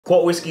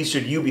What whiskies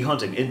should you be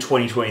hunting in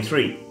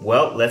 2023?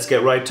 Well, let's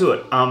get right to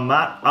it. I'm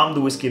Matt, I'm the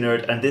Whiskey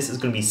Nerd, and this is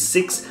going to be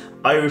 6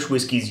 Irish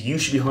whiskies you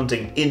should be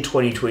hunting in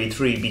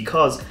 2023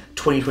 because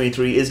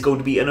 2023 is going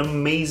to be an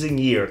amazing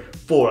year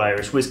for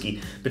Irish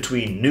whiskey.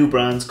 Between new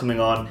brands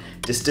coming on,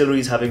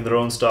 distilleries having their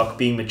own stock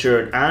being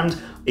matured,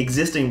 and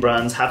existing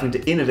brands having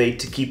to innovate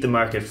to keep the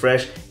market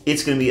fresh,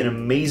 it's going to be an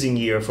amazing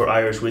year for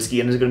Irish whiskey,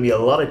 and there's going to be a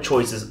lot of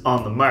choices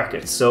on the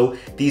market. So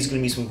these are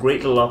going to be some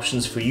great little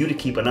options for you to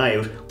keep an eye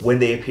out when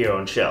they appear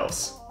on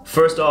shelves.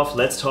 First off,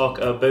 let's talk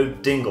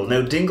about Dingle.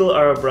 Now, Dingle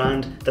are a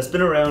brand that's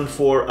been around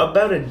for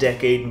about a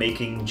decade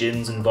making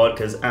gins and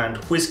vodkas and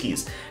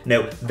whiskies.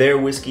 Now, their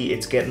whiskey,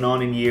 it's getting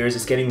on in years,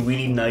 it's getting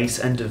really nice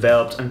and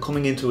developed and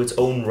coming into its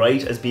own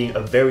right as being a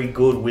very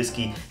good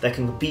whiskey that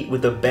can compete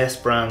with the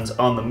best brands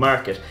on the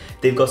market.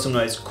 They've got some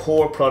nice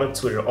core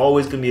products which are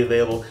always going to be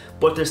available,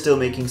 but they're still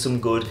making some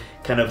good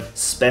kind of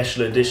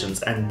special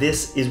editions, and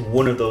this is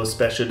one of those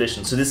special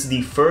editions. So this is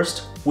the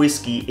first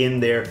whiskey in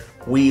their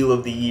Wheel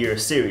of the Year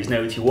series.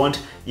 Now, if you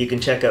want, you can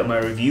check out my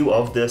review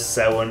of the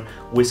Samhain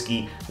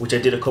whiskey, which I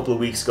did a couple of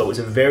weeks ago. It's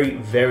a very,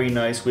 very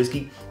nice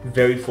whiskey,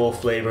 very full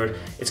flavored.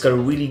 It's got a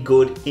really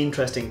good,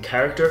 interesting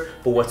character,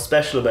 but what's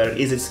special about it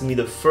is it's gonna be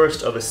the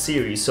first of a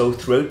series. So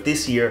throughout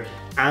this year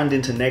and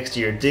into next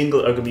year,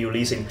 Dingle are going to be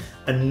releasing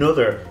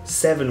another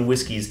 7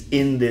 whiskies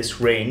in this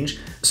range.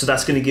 So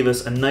that's going to give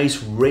us a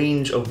nice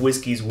range of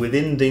whiskies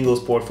within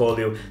Dingle's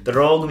portfolio that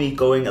are all going to be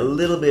going a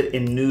little bit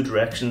in new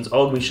directions,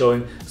 all going to be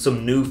showing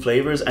some new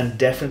flavors, and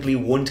definitely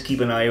one to keep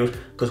an eye out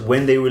because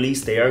when they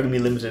release, they are going to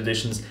be limited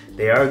editions,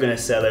 they are going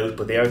to sell out,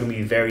 but they are going to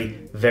be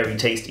very, very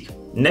tasty.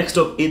 Next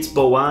up, it's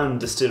Bourbon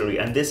Distillery,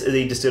 and this is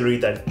a distillery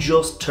that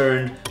just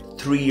turned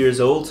 3 years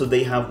old, so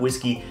they have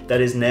whiskey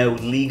that is now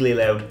legally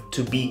allowed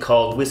to be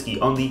called whiskey.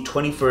 On the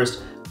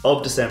 21st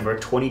of December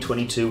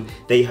 2022,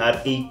 they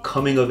had a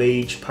coming of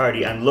age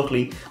party, and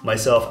luckily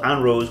myself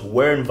and Rose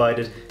were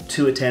invited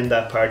to attend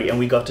that party, and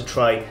we got to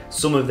try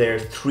some of their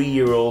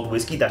 3-year-old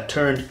whiskey that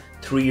turned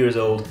 3 years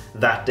old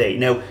that day.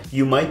 Now,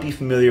 you might be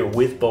familiar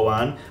with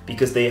Bourbon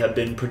because they have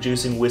been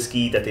producing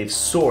whiskey that they've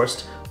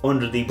sourced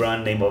under the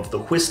brand name of the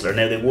Whistler.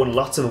 Now, they've won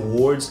lots of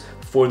awards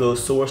for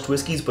those sourced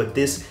whiskies, but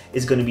this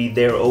is going to be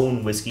their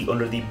own whiskey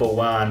under the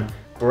Bourbon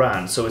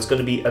brand. So it's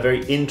going to be a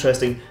very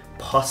interesting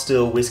pot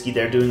still whiskey.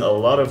 They're doing a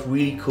lot of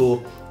really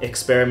cool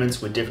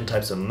experiments with different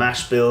types of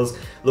mash bills,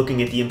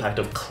 looking at the impact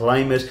of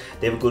climate.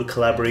 They have a good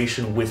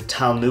collaboration with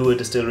Talnua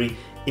Distillery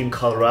in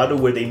Colorado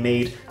where they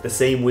made the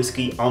same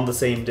whiskey on the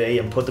same day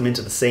and put them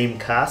into the same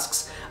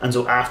casks. And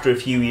so after a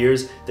few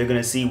years, they're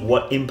going to see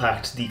what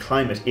impact the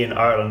climate in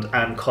Ireland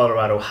and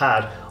Colorado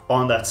had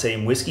on that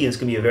same whiskey. And it's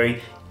going to be a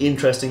very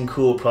interesting,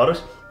 cool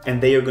product,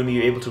 and they are going to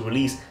be able to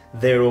release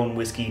their own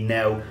whiskey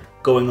now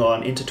going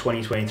on into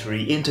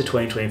 2023, into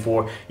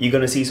 2024. You're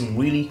going to see some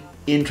really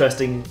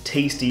interesting,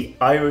 tasty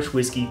Irish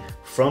whiskey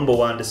from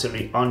Bourbon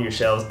Distillery on your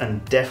shelves,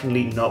 and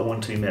definitely not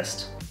one to be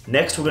missed.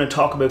 Next, we're going to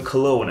talk about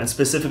Cologne, and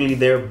specifically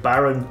their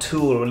Baron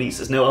Tool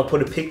releases. Now, I'll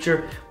put a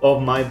picture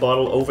of my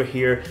bottle over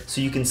here so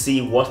you can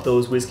see what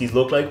those whiskies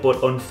look like,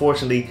 but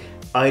unfortunately,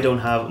 I don't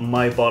have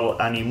my bottle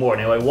anymore.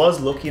 Now, I was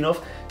lucky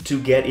enough to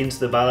get into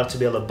the ballot to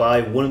be able to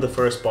buy one of the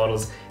first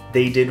bottles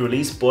they did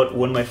release, but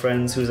one of my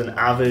friends who's an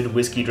avid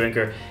whiskey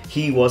drinker,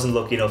 he wasn't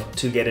lucky enough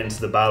to get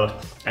into the ballot,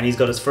 and he's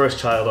got his first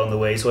child on the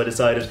way, so I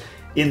decided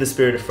in the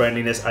spirit of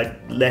friendliness I'd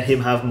let him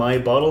have my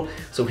bottle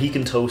so he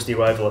can toast the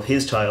arrival of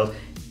his child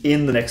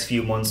in the next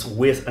few months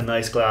with a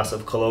nice glass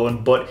of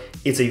Cologne. But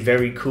it's a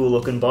very cool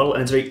looking bottle,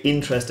 and it's a very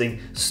interesting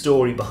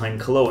story behind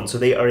Cologne. So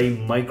they are a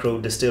micro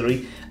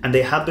distillery, and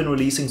they have been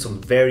releasing some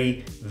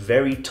very,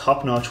 very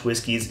top-notch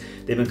whiskies.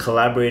 They've been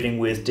collaborating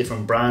with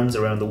different brands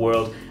around the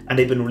world, and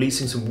they've been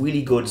releasing some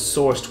really good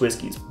sourced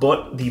whiskies.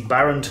 But the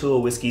Baron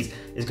Tool whiskies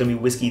is going to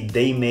be whiskey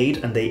they made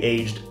and they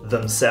aged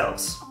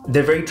themselves.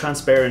 They're very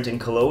transparent in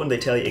Cologne. They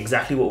tell you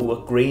exactly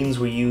what grains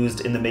were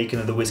used in the making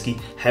of the whiskey,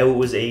 how it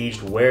was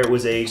aged, where it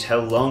was aged, how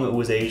long it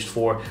was aged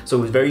for. So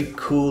it was a very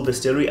cool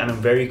distillery, and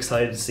I'm very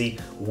excited to see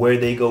where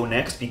they go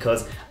next,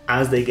 because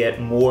as they get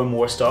more and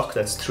more stock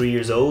that's 3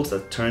 years old,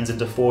 that turns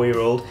into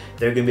 4-year-old,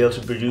 they're going to be able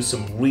to produce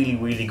some really,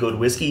 really good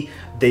whiskey.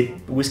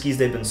 Whiskies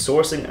they've been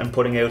sourcing and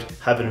putting out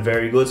have been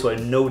very good, so I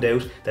have no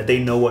doubt that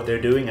they know what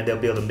they're doing and they'll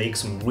be able to make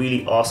some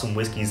really awesome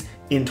whiskies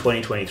in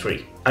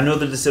 2023.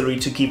 Another distillery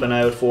to keep an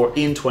eye out for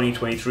in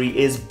 2023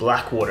 is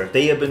Blackwater.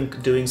 They have been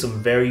doing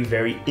some very,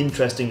 very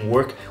interesting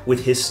work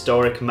with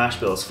historic mash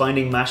bills,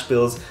 finding mash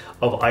bills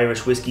of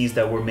Irish whiskies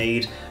that were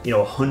made,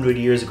 100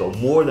 years ago,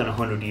 more than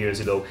 100 years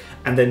ago,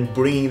 and then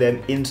bringing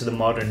them into the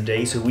modern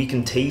day so we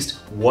can taste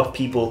what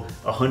people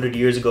 100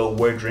 years ago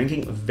were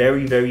drinking.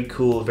 Very, very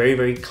cool, very,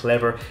 very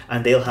clever,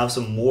 and they'll have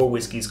some more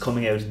whiskies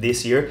coming out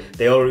this year.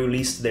 They already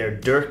released their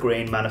Dirt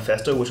Grain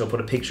Manifesto, which I'll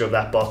put a picture of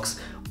that box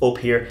up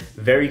here.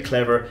 Very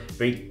clever,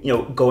 very, you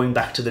know, going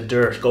back to the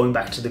dirt, going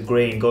back to the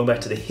grain, going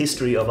back to the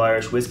history of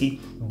Irish whiskey.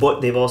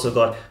 But they've also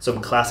got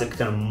some classic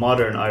kind of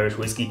modern Irish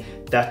whiskey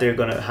that they're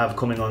going to have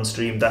coming on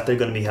stream, that they're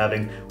going to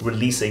be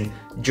releasing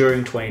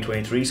during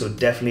 2023. So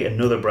definitely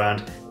another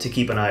brand to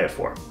keep an eye out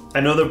for.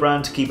 Another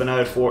brand to keep an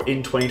eye out for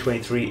in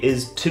 2023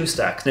 is Two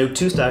Stacks. Now,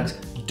 Two Stacks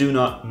do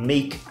not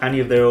make any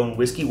of their own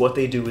whiskey. What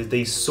they do is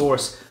they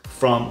source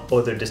from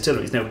other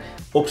distilleries. Now,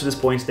 up to this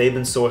point, they've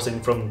been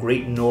sourcing from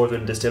Great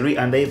Northern Distillery,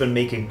 and they've been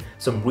making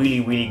some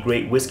really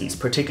great whiskies,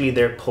 particularly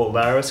their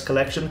Polaris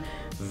collection.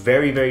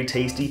 Very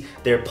tasty.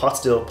 Their pot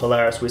still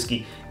Polaris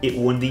whiskey, it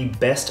won the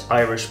best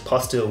Irish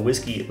pot still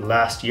whiskey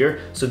last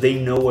year. So they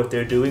know what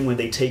they're doing when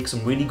they take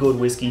some really good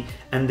whiskey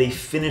and they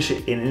finish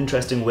it in an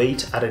interesting way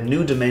to add a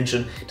new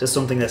dimension to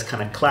something that's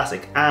kind of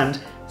classic.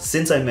 And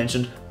since I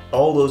mentioned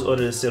all those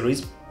other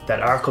distilleries that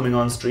are coming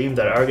on stream,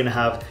 that are going to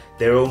have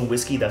their own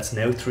whiskey that's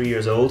now 3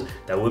 years old,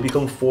 that will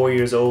become 4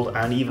 years old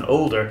and even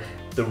older,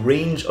 the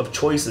range of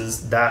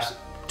choices that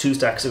Two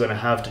Stacks are going to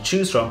have to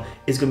choose from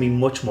is going to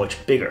be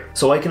much bigger.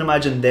 So I can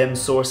imagine them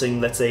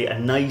sourcing, let's say, a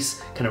nice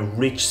kind of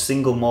rich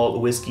single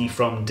malt whiskey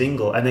from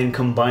Dingle and then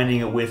combining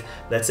it with,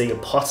 let's say, a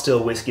pot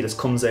still whiskey that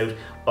comes out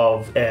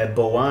of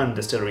Bourbon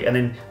distillery, and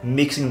then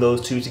mixing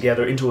those two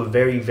together into a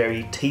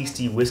very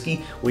tasty whiskey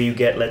where you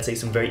get, let's say,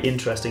 some very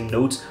interesting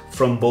notes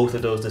from both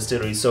of those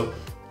distilleries. So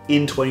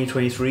in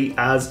 2023,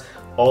 as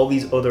all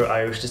these other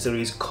Irish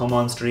distilleries come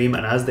on stream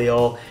and as they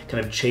all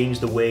kind of change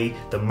the way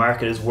the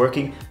market is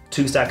working,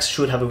 Two Stacks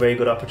should have a very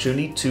good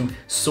opportunity to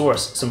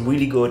source some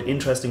really good,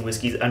 interesting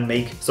whiskies and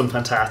make some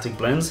fantastic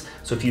blends.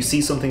 So if you see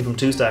something from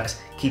Two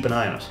Stacks, keep an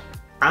eye on it.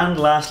 And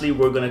lastly,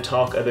 we're going to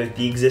talk about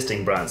the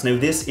existing brands. Now,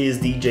 this is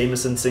the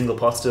Jameson Single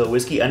Pot Still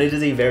Whiskey, and it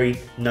is a very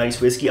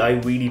nice whiskey. I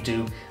really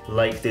do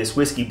like this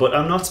whiskey, but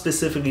I'm not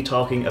specifically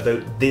talking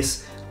about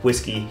this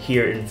whiskey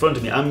here in front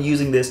of me. I'm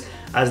using this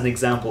as an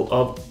example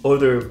of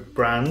other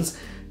brands,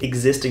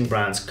 existing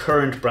brands,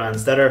 current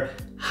brands that are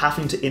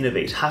having to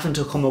innovate, having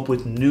to come up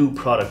with new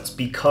products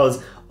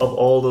because of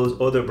all those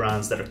other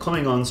brands that are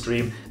coming on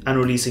stream and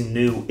releasing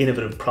new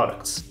innovative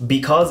products.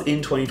 Because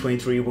in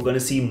 2023 we're going to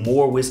see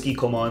more whiskey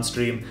come on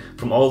stream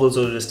from all those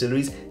other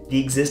distilleries, the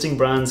existing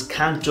brands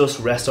can't just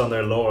rest on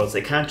their laurels.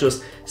 They can't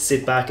just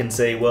sit back and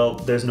say, well,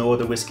 there's no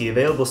other whiskey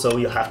available, so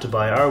you'll have to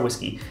buy our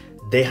whiskey.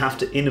 They have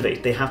to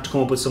innovate. They have to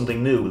come up with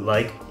something new,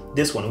 like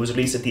this one. It was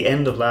released at the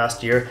end of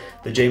last year,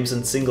 the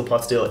Jameson Single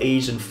Pot Still,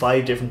 aged in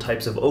 5 different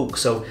types of oak.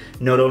 So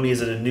not only is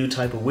it a new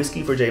type of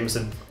whiskey for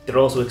Jameson, they're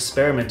also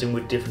experimenting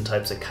with different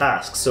types of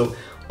casks. So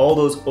all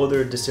those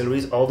other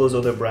distilleries, all those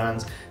other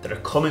brands that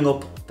are coming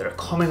up, that are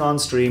coming on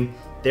stream,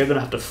 they're going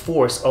to have to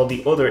force all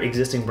the other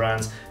existing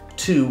brands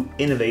to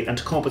innovate and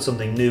to come up with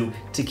something new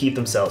to keep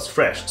themselves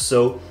fresh.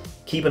 So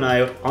keep an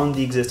eye out on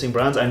the existing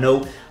brands. I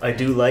know I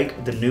do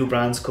like the new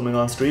brands coming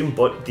on stream,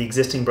 but the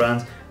existing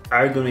brands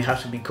are going to have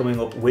to be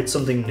coming up with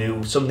something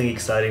new, something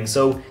exciting,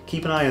 so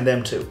keep an eye on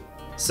them too.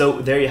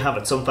 So there you have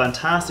it, some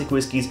fantastic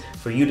whiskies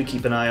for you to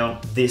keep an eye on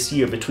this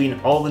year.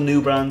 Between all the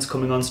new brands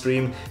coming on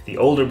stream, the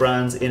older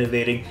brands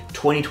innovating,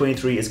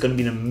 2023 is going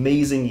to be an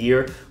amazing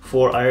year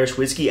for Irish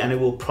whiskey, and it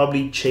will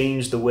probably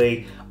change the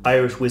way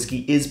Irish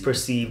whiskey is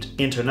perceived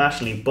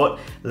internationally. But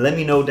let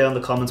me know down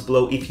in the comments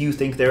below if you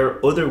think there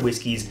are other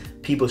whiskies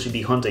people should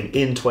be hunting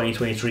in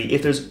 2023,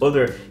 if there's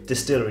other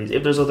distilleries,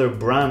 if there's other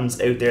brands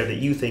out there that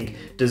you think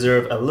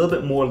deserve a little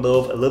bit more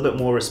love, a little bit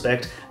more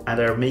respect, and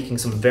are making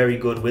some very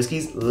good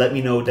whiskies. Let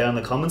me know down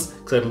in the comments,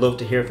 because I'd love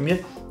to hear from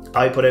you.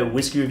 I put out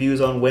whiskey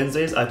reviews on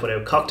Wednesdays, I put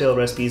out cocktail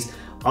recipes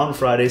on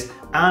Fridays,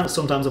 and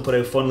sometimes I put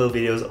out fun little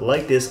videos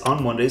like this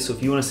on Mondays. So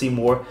if you want to see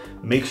more,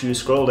 make sure you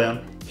scroll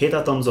down, hit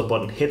that thumbs up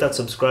button, hit that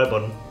subscribe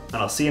button, and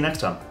I'll see you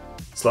next time.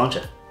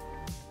 Sláinte.